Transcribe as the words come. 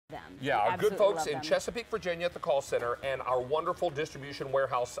them. Yeah, our good folks in Chesapeake, Virginia at the call center, and our wonderful distribution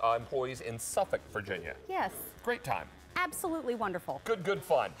warehouse employees in Suffolk, Virginia. Yes. Great time. Absolutely wonderful. Good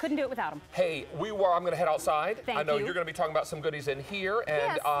fun. Couldn't do it without them. Hey, I'm going to head outside. Thank I know you. you're going to be talking about some goodies in here,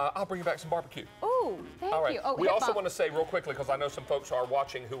 and yes. I'll bring you back some barbecue. Ooh, thank All right. you. Oh, we also want to say real quickly, because I know some folks are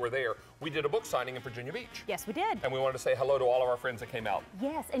watching who were there, we did a book signing in Virginia Beach. Yes, we did. And we wanted to say hello to all of our friends that came out.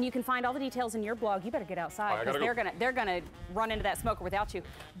 Yes, and you can find all the details in your blog. You better get outside, because they're gonna run into that smoker without you.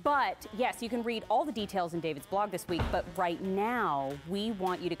 But yes, you can read all the details in David's blog this week, but right now, we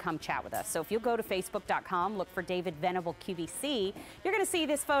want you to come chat with us. So if you'll go to facebook.com, look for David Venable QVC, you're going to see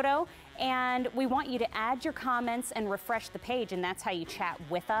this photo, and we want you to add your comments and refresh the page, and that's how you chat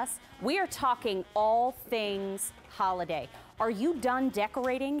with us. We are talking all things holiday. Are you done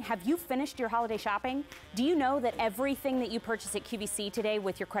decorating? Have you finished your holiday shopping? Do you know that everything that you purchase at QVC today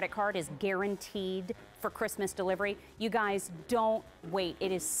with your credit card is guaranteed for Christmas delivery? You guys, don't wait.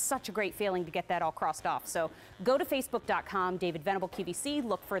 It is such a great feeling to get that all crossed off. So go to facebook.com, David Venable QVC,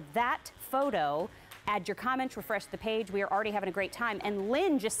 look for that photo. Add your comments, refresh the page. We are already having a great time. And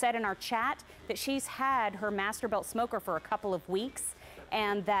Lynn just said in our chat that she's had her Masterbuilt smoker for a couple of weeks,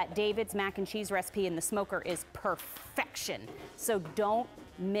 and that David's mac and cheese recipe in the smoker is perfection. So don't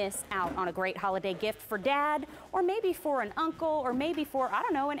miss out on a great holiday gift for dad, or maybe for an uncle, or maybe for, I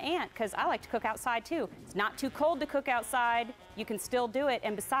don't know, an aunt, because I like to cook outside too. It's not too cold to cook outside. You can still do it,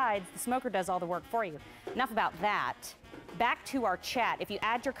 and besides, the smoker does all the work for you. Enough about that. Back to our chat. If you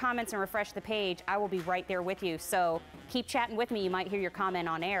add your comments and refresh the page, I will be right there with you. So keep chatting with me. You might hear your comment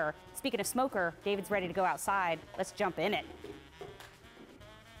on air. Speaking of smoker, David's ready to go outside. Let's jump in it.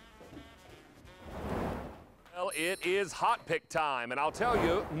 Well, it is hot pick time, and I'll tell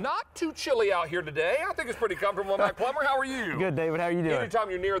you, not too chilly out here today. I think it's pretty comfortable. Mike Plummer, how are you? Good, David. How are you doing? Anytime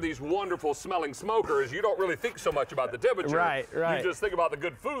you're near these wonderful smelling smokers, you don't really think so much about the temperature. Right. You just think about the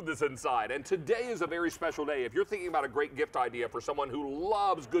good food that's inside. And today is a very special day. If you're thinking about a great gift idea for someone who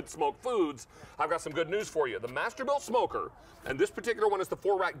loves good smoked foods, I've got some good news for you. The Masterbuilt smoker, and this particular one is the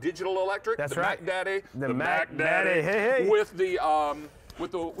 4-rack digital electric. That's the right. Mac Daddy. The Mac Daddy. Hey. With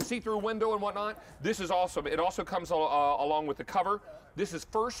the see-through window and whatnot. This is awesome. It also comes along with the cover. This is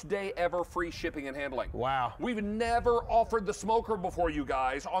first day ever free shipping and handling. Wow. We've never offered the smoker before, you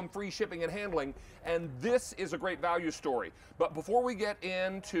guys, on free shipping and handling, and this is a great value story. But before we get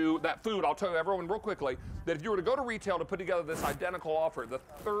into that food, I'll tell everyone real quickly that if you were to go to retail to put together this identical offer, the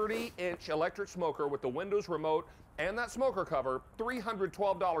 30-inch electric smoker with the Windows remote and that smoker cover,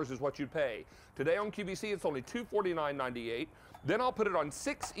 $312 is what you'd pay. Today on QVC, it's only $249.98. Then I'll put it on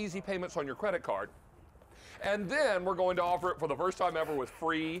 6 easy payments on your credit card. And then we're going to offer it for the first time ever with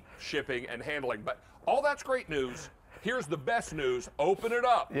free shipping and handling. But all that's great news. Here's the best news. Open it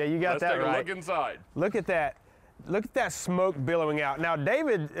up. Yeah, you got that right. Let's take a look inside. Look at that. Look at that smoke billowing out. Now,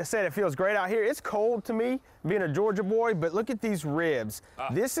 David said it feels great out here. It's cold to me, being a Georgia boy, but look at these ribs.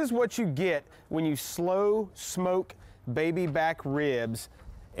 This is what you get when you slow smoke baby back ribs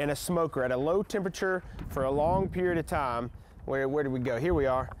in a smoker at a low temperature for a long period of time. Where did we go? Here we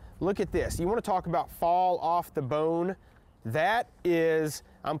are. Look at this. You want to talk about fall off the bone? That is,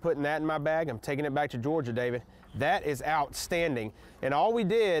 I'm putting that in my bag. I'm taking it back to Georgia, David. That is outstanding. And all we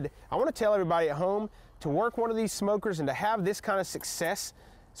did, I want to tell everybody at home, to work one of these smokers and to have this kind of success,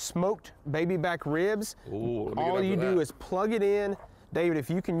 smoked baby back ribs, all you do is plug it in. David,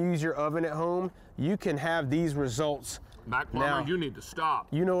 if you can use your oven at home, you can have these results. Mac Plummer, you need to stop.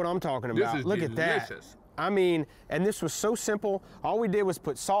 You know what I'm talking about. This is Look delicious. at that. I mean, and this was so simple. All we did was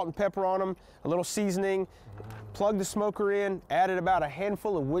put salt and pepper on them, a little seasoning, plug the smoker in, added about a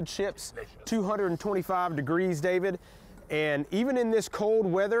handful of wood chips, 225 degrees, David. And even in this cold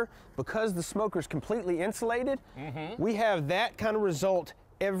weather, because the smoker's completely insulated, we have that kind of result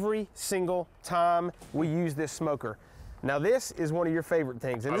every single time we use this smoker. Now this is one of your favorite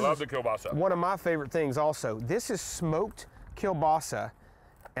things. And I love the kielbasa. One of my favorite things also. This is smoked kielbasa.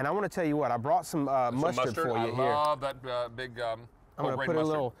 And I want to tell you what, I brought some mustard for you here. I love that big I'm going to put a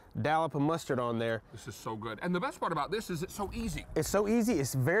little dollop of mustard on there. This is so good. And the best part about this is it's so easy. It's so easy.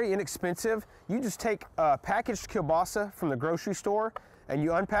 It's very inexpensive. You just take packaged kielbasa from the grocery store and you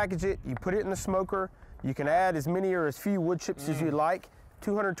unpackage it, you put it in the smoker. You can add as many or as few wood chips as you like.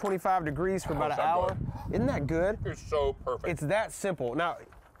 225 degrees for about an hour. Isn't that good? It's so perfect. It's that simple. Now,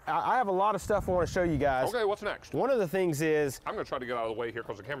 I have a lot of stuff I want to show you guys. Okay, what's next? One of the things is... I'm going to try to get out of the way here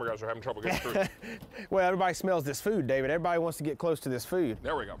because the camera guys are having trouble getting through. Well, everybody smells this food, David. Everybody wants to get close to this food.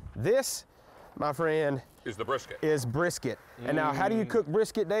 There we go. This, my friend... is the brisket. Is brisket. And now, how do you cook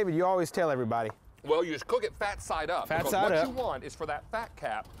brisket, David? You always tell everybody. Well, you just cook it fat side up. Fat side up. What you want is for that fat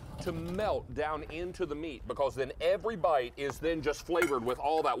cap to melt down into the meat, because then every bite is then just flavored with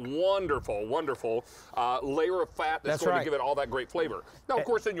all that wonderful, wonderful layer of fat that's going to give it all that great flavor. Now, of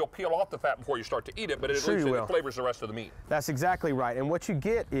course, then you'll peel off the fat before you start to eat it, but at least it flavors the rest of the meat. That's exactly right. And what you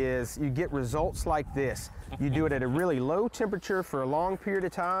get is you get results like this. You do it at a really low temperature for a long period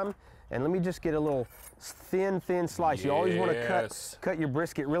of time. And let me just get a little thin slice. Yes. You always want to cut your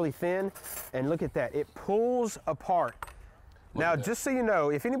brisket really thin. And look at that. It pulls apart. Now, just so you know,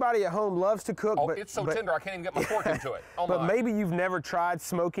 if anybody at home loves to cook, it's so tender I can't even get my fork into it. Oh, but maybe you've never tried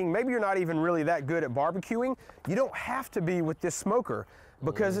smoking, maybe you're not even really that good at barbecuing, you don't have to be with this smoker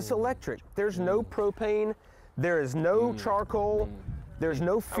because it's electric. There's no propane, there is no charcoal, there's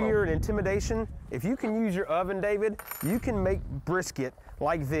no fear and intimidation. If you can use your oven, David, you can make brisket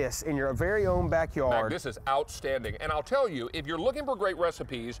like this in your very own backyard. Mac, this is outstanding. And I'll tell you, if you're looking for great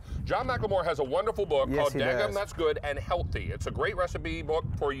recipes, John McLemore has a wonderful book called Daggum That's Good and Healthy. It's a great recipe book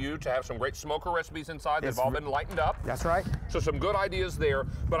for you to have some great smoker recipes inside. They've all been lightened up. That's right. So some good ideas there.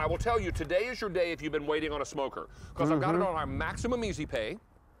 But I will tell you, today is your day if you've been waiting on a smoker, because I've got it on our Maximum Easy Pay.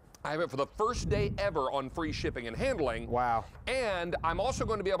 I have it for the first day ever on free shipping and handling. Wow. And I'm also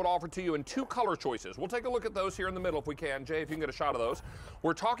going to be able to offer to you in 2 color choices. We'll take a look at those here in the middle if we can. Jay, if you can get a shot of those.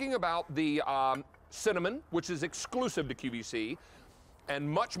 We're talking about the cinnamon, which is exclusive to QVC and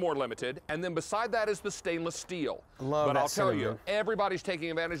much more limited. And then beside that is the stainless steel. But I'll tell you, everybody's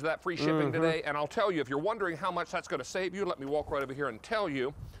taking advantage of that free shipping today. And I'll tell you, if you're wondering how much that's going to save you, let me walk right over here and tell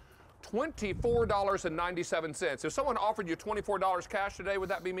you. $24.97. If someone offered you $24 cash today, would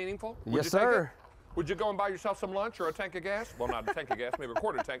that be meaningful? Yes, sir. Would you go and buy yourself some lunch or a tank of gas? Well, not a tank of gas, maybe a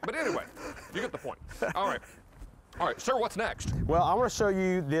quarter tank. But anyway, you get the point. All right. All right, sir, what's next? Well, I want to show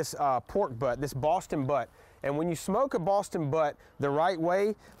you this pork butt, this Boston butt. And when you smoke a Boston butt the right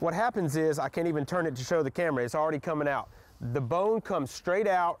way, what happens is, I can't even turn it to show the camera, it's already coming out. The bone comes straight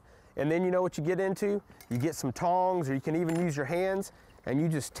out, and then you know what you get into? You get some tongs, or you can even use your hands, and you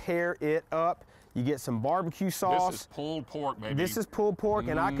just tear it up. You get some barbecue sauce. This is pulled pork, baby. This is pulled pork,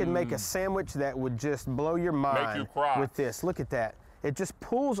 and I could make a sandwich that would just blow your mind. Make you cry. With this. Look at that. It just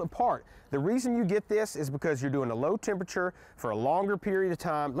pulls apart. The reason you get this is because you're doing a low temperature for a longer period of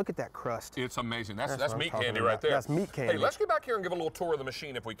time. Look at that crust. It's amazing. That's meat candy right there. That's meat candy. Hey, let's get back here and give a little tour of the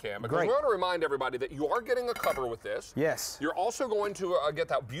machine if we can. Because we want to remind everybody that you are getting a cover with this. Yes. You're also going to get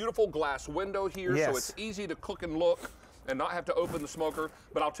that beautiful glass window here, so it's easy to cook and look and not have to open the smoker.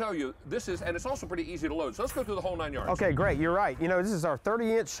 But I'll tell you, this is, and it's also pretty easy to load. So let's go through the whole 9 yards. Okay, great, you're right. You know, this is our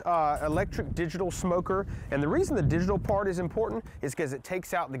 30-inch electric digital smoker. And the reason the digital part is important is because it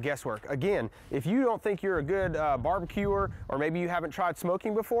takes out the guesswork. Again, if you don't think you're a good barbecuer, or maybe you haven't tried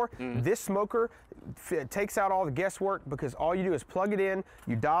smoking before, this smoker takes out all the guesswork, because all you do is plug it in,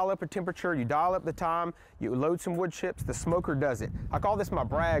 you dial up a temperature, you dial up the time, you load some wood chips, the smoker does it. I call this my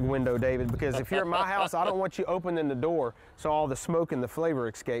brag window, David, because if you're at my house, I don't want you opening the door so all the smoke and the flavor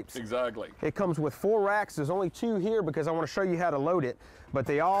escapes. Exactly. It comes with 4 racks. There's only 2 here because I want to show you how to load it, but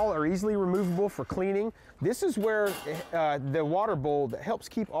they all are easily removable for cleaning. This is where the water bowl that helps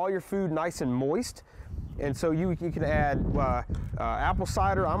keep all your food nice and moist. And so you can add apple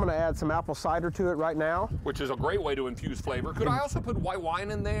cider. I'm going to add some apple cider to it right now. Which is a great way to infuse flavor. Could I also put white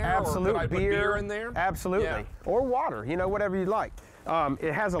wine in there? Absolutely. Or could I put beer in there? Absolutely. Yeah. Or water, you know, whatever you'd like.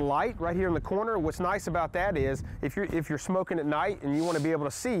 It has a light right here in the corner. What's nice about that is if you're smoking at night and you want to be able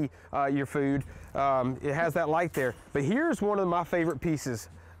to see your food, it has that light there. But here's one of my favorite pieces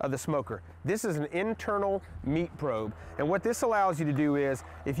of the smoker. This is an internal meat probe. And what this allows you to do is,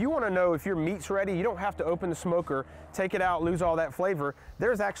 if you want to know if your meat's ready, you don't have to open the smoker, take it out, lose all that flavor.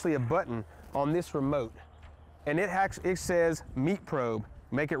 There's actually a button on this remote, and it says meat probe.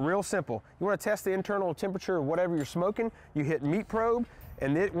 Make it real simple. You want to test the internal temperature of whatever you're smoking, you hit meat probe,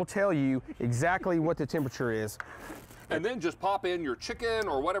 and it will tell you exactly what the temperature is. And then just pop in your chicken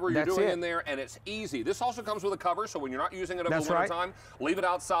or whatever you're doing in there, and it's easy. This also comes with a cover, so when you're not using it over the winter time, leave it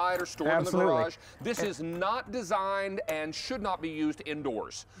outside or store it in the garage. This is not designed and should not be used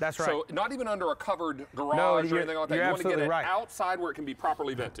indoors. That's right. So not even under a covered garage or anything like that. You want to get it outside where it can be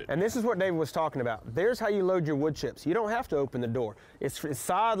properly vented. And this is what David was talking about. There's how you load your wood chips. You don't have to open the door. It's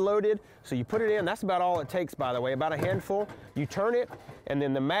side loaded, so you put it in. That's about all it takes, by the way, about a handful. You turn it, and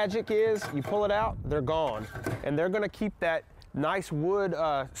then the magic is you pull it out, they're gone. And they're going to keep that nice wood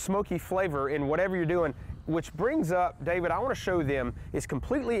smoky flavor in whatever you're doing, which brings up, David, I want to show them, it's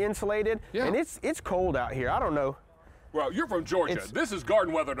completely insulated, and it's cold out here. I don't know. Well, you're from Georgia. This is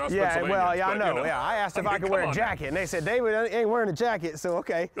garden weather to us Pennsylvanians. Well, yeah, I know. You know. Yeah, I asked if I could wear a jacket, and they said, David ain't wearing a jacket, so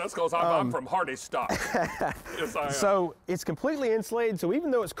okay. That's because I'm from Hardy stock. Yes, I am. So it's completely insulated, so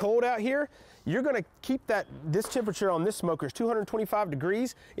even though it's cold out here, you're gonna keep this temperature on this smoker is 225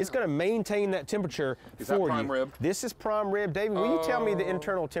 degrees. It's gonna maintain that temperature for you. Is that prime rib? This is prime rib. David, will you tell me the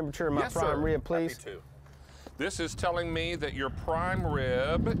internal temperature of my prime rib, please? Happy to. This is telling me that your prime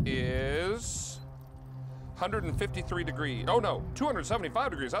rib is 153 degrees. Oh no,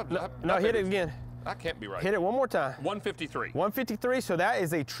 275 degrees. No, hit it again. That can't be right. Hit it one more time. 153. 153, so that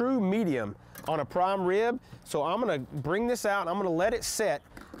is a true medium on a prime rib. So I'm gonna bring this out, I'm gonna let it set,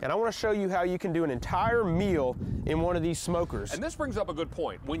 and I wanna show you how you can do an entire meal in one of these smokers. And this brings up a good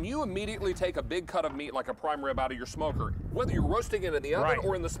point. When you immediately take a big cut of meat like a prime rib out of your smoker, whether you're roasting it in the oven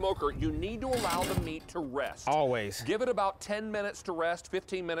or in the smoker, you need to allow the meat to rest. Always. Give it about 10 minutes to rest,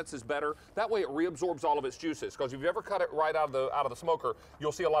 15 minutes is better. That way it reabsorbs all of its juices. Because if you've ever cut it right out of the smoker,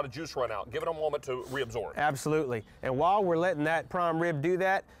 you'll see a lot of juice run out. Give it a moment to reabsorb. Absolutely. And while we're letting that prime rib do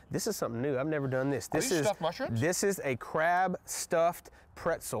that, this is something new. I've never done this. This is stuffed mushrooms? This is a crab stuffed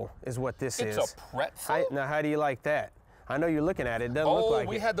pretzel is what this is. It's a pretzel? Now, how do you like that? I know you're looking at it. It doesn't look like it.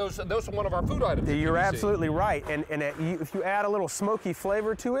 We had those are one of our food items. You're absolutely right. And if you add a little smoky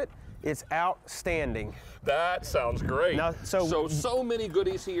flavor to it, it's outstanding. That sounds great. Now, so many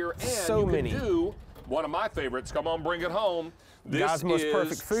goodies here, and you can do one of my favorites. Come on, bring it home. This God's most is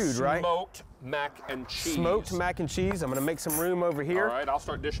perfect food, right? Smoked mac and cheese. Smoked mac and cheese. I'm gonna make some room over here. All right, I'll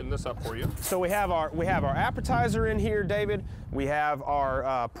start dishing this up for you. So we have our appetizer in here, David. We have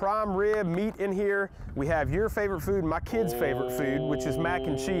our prime rib meat in here. We have your favorite food, my kids' favorite food, which is mac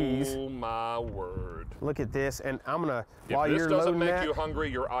and cheese. Oh my word. Look at this, and I'm gonna, while you're loading that. If this doesn't make you hungry,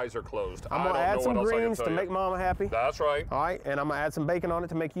 your eyes are closed. I'm gonna add some greens to make Mama happy. That's right. All right, and I'm gonna add some bacon on it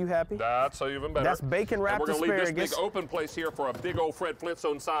to make you happy. That's even better. That's bacon wrapped asparagus. And we're gonna leave this big open place here for a big old Fred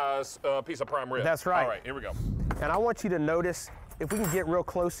Flintstone size piece of prime rib. That's right. All right, here we go. And I want you to notice, if we can get real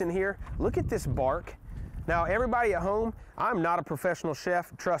close in here, look at this bark. Now, everybody at home, I'm not a professional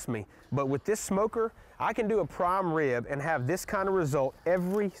chef, trust me, but with this smoker, I can do a prime rib and have this kind of result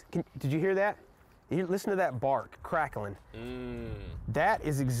did you hear that? You listen to that bark crackling. That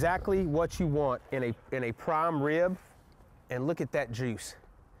is exactly what you want in a prime rib, and look at that juice.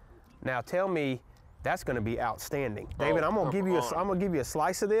 Now tell me, that's going to be outstanding. David, I'm going to give you a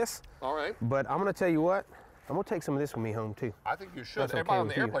slice of this. All right. But I'm going to tell you what, I'm going to take some of this with me home too. I think you should. Everybody on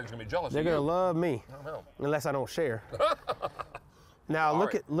the airplane is going to be jealous of you. They're going to love me. I don't know. Unless I don't share. Now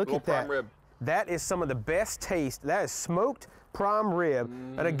look at that. Prime rib. That is some of the best taste. That is smoked prime rib.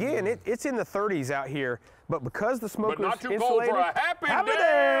 And again, it's in the 30s out here, but because the smoker's but not too insulated, cold for a happy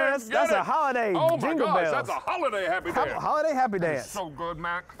dance. That's a holiday jingle bells. That's a holiday happy dance. Holiday happy dance. So good,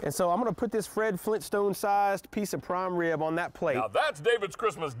 Mac. And so I'm gonna put this Fred Flintstone-sized piece of prime rib on that plate. Now that's David's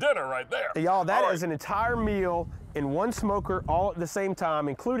Christmas dinner right there. Y'all, that is an entire meal in one smoker all at the same time,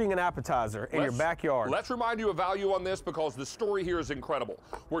 including an appetizer in your backyard. Let's remind you of value on this because the story here is incredible.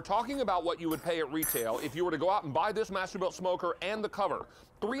 We're talking about what you would pay at retail if you were to go out and buy this Masterbuilt smoker and the cover.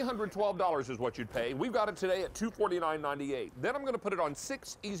 $312 is what you'd pay. We've got it today at $249.98. Then I'm going to put it on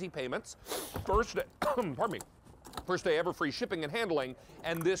 6 easy payments. First day, pardon me. First day ever free shipping and handling,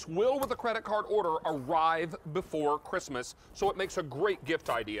 and this will, with a credit card order, arrive before Christmas, so it makes a great gift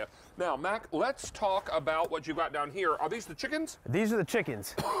idea. Now, Mac, let's talk about what you've got down here. Are these the chickens? These are the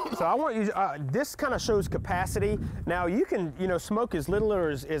chickens. So I want you, this kind of shows capacity. Now, you can, smoke as little or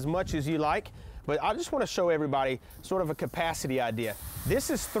as much as you like, but I just want to show everybody sort of a capacity idea. This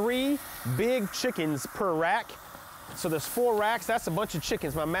is 3 big chickens per rack. So there's 4 racks. That's a bunch of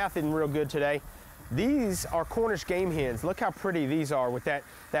chickens. My math isn't real good today. These are Cornish game hens. Look how pretty these are with that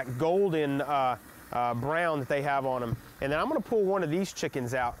golden brown that they have on them. And then I'm gonna pull one of these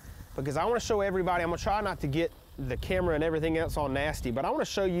chickens out because I wanna show everybody, I'm gonna try not to get the camera and everything else all nasty, but I wanna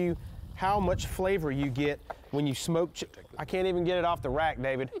show you how much flavor you get when you smoke chicken. I can't even get it off the rack,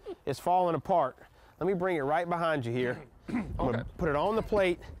 David. It's falling apart. Let me bring it right behind you here. I'm gonna put it on the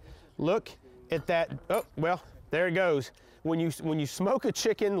plate. Look at that, oh, well, there it goes. When you smoke a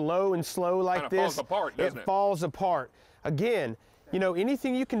chicken low and slow like this, it falls apart. Again,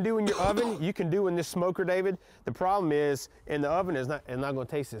 anything you can do in your oven, you can do in this smoker, David. The problem is, in the oven, it's not going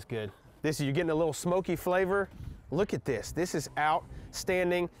to taste this good. You're getting a little smoky flavor. Look at this. This is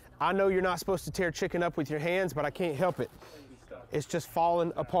outstanding. I know you're not supposed to tear chicken up with your hands, but I can't help it. It's just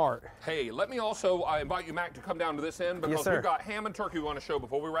falling apart. Hey, let me also invite you, Mac, to come down to this end because we've got ham and turkey we want to show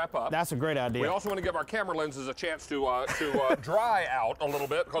before we wrap up. That's a great idea. We also want to give our camera lenses a chance to dry out a little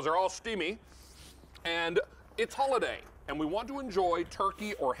bit because they're all steamy. And it's holiday, and we want to enjoy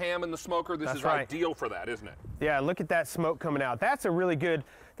turkey or ham in the smoker. This is ideal for that, isn't it? Yeah, look at that smoke coming out. That's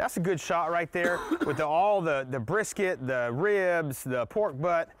a good shot right there with all the brisket, the ribs, the pork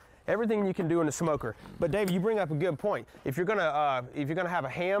butt. everything you can do in the smoker. But David, you bring up a good point. If you're gonna have a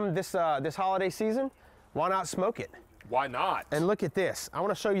ham this holiday season, why not smoke it? Why not? And look at this. I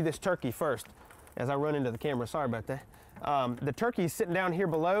want to show you this turkey first as I run into the camera. Sorry about that. The turkey is sitting down here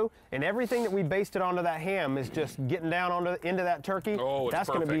below, and everything that we basted onto that ham is just getting down into that turkey. Oh, it's That's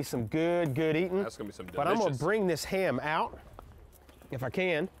going to be some good eating. That's going to be some delicious. But I'm going to bring this ham out, if I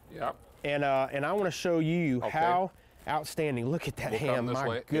can. Yeah. And I want to show you how outstanding. Look at that ham.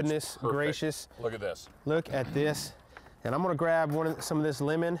 My goodness gracious. Look at this. Look at this. And I'm going to grab some of this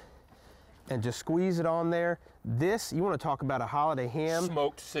lemon and just squeeze it on there. This, you want to talk about a holiday ham.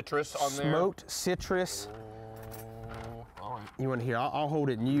 Smoked citrus on there. Smoked citrus. All right. You want to hear? I'll hold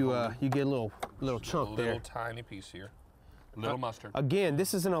it, and you get a little chunk there. A little tiny piece here. A little mustard. Again,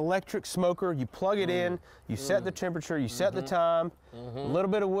 this is an electric smoker. You plug it in, you set the temperature, you set the time, a little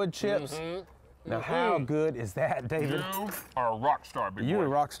bit of wood chips. Now, how good is that, David? You are a rock star, big boy. You're a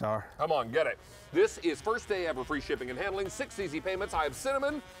rock star. Come on, get it. This is first day ever free shipping and handling, 6 easy payments. I have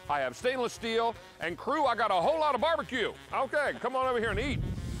cinnamon, I have stainless steel, and crew, I got a whole lot of barbecue. Okay, come on over here and eat.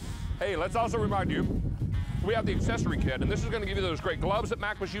 Hey, let's also remind you, we have the accessory kit, and this is going to give you those great gloves that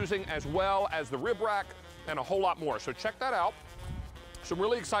Mac was using, as well as the rib rack and a whole lot more. So check that out. Some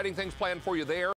really exciting things planned for you there.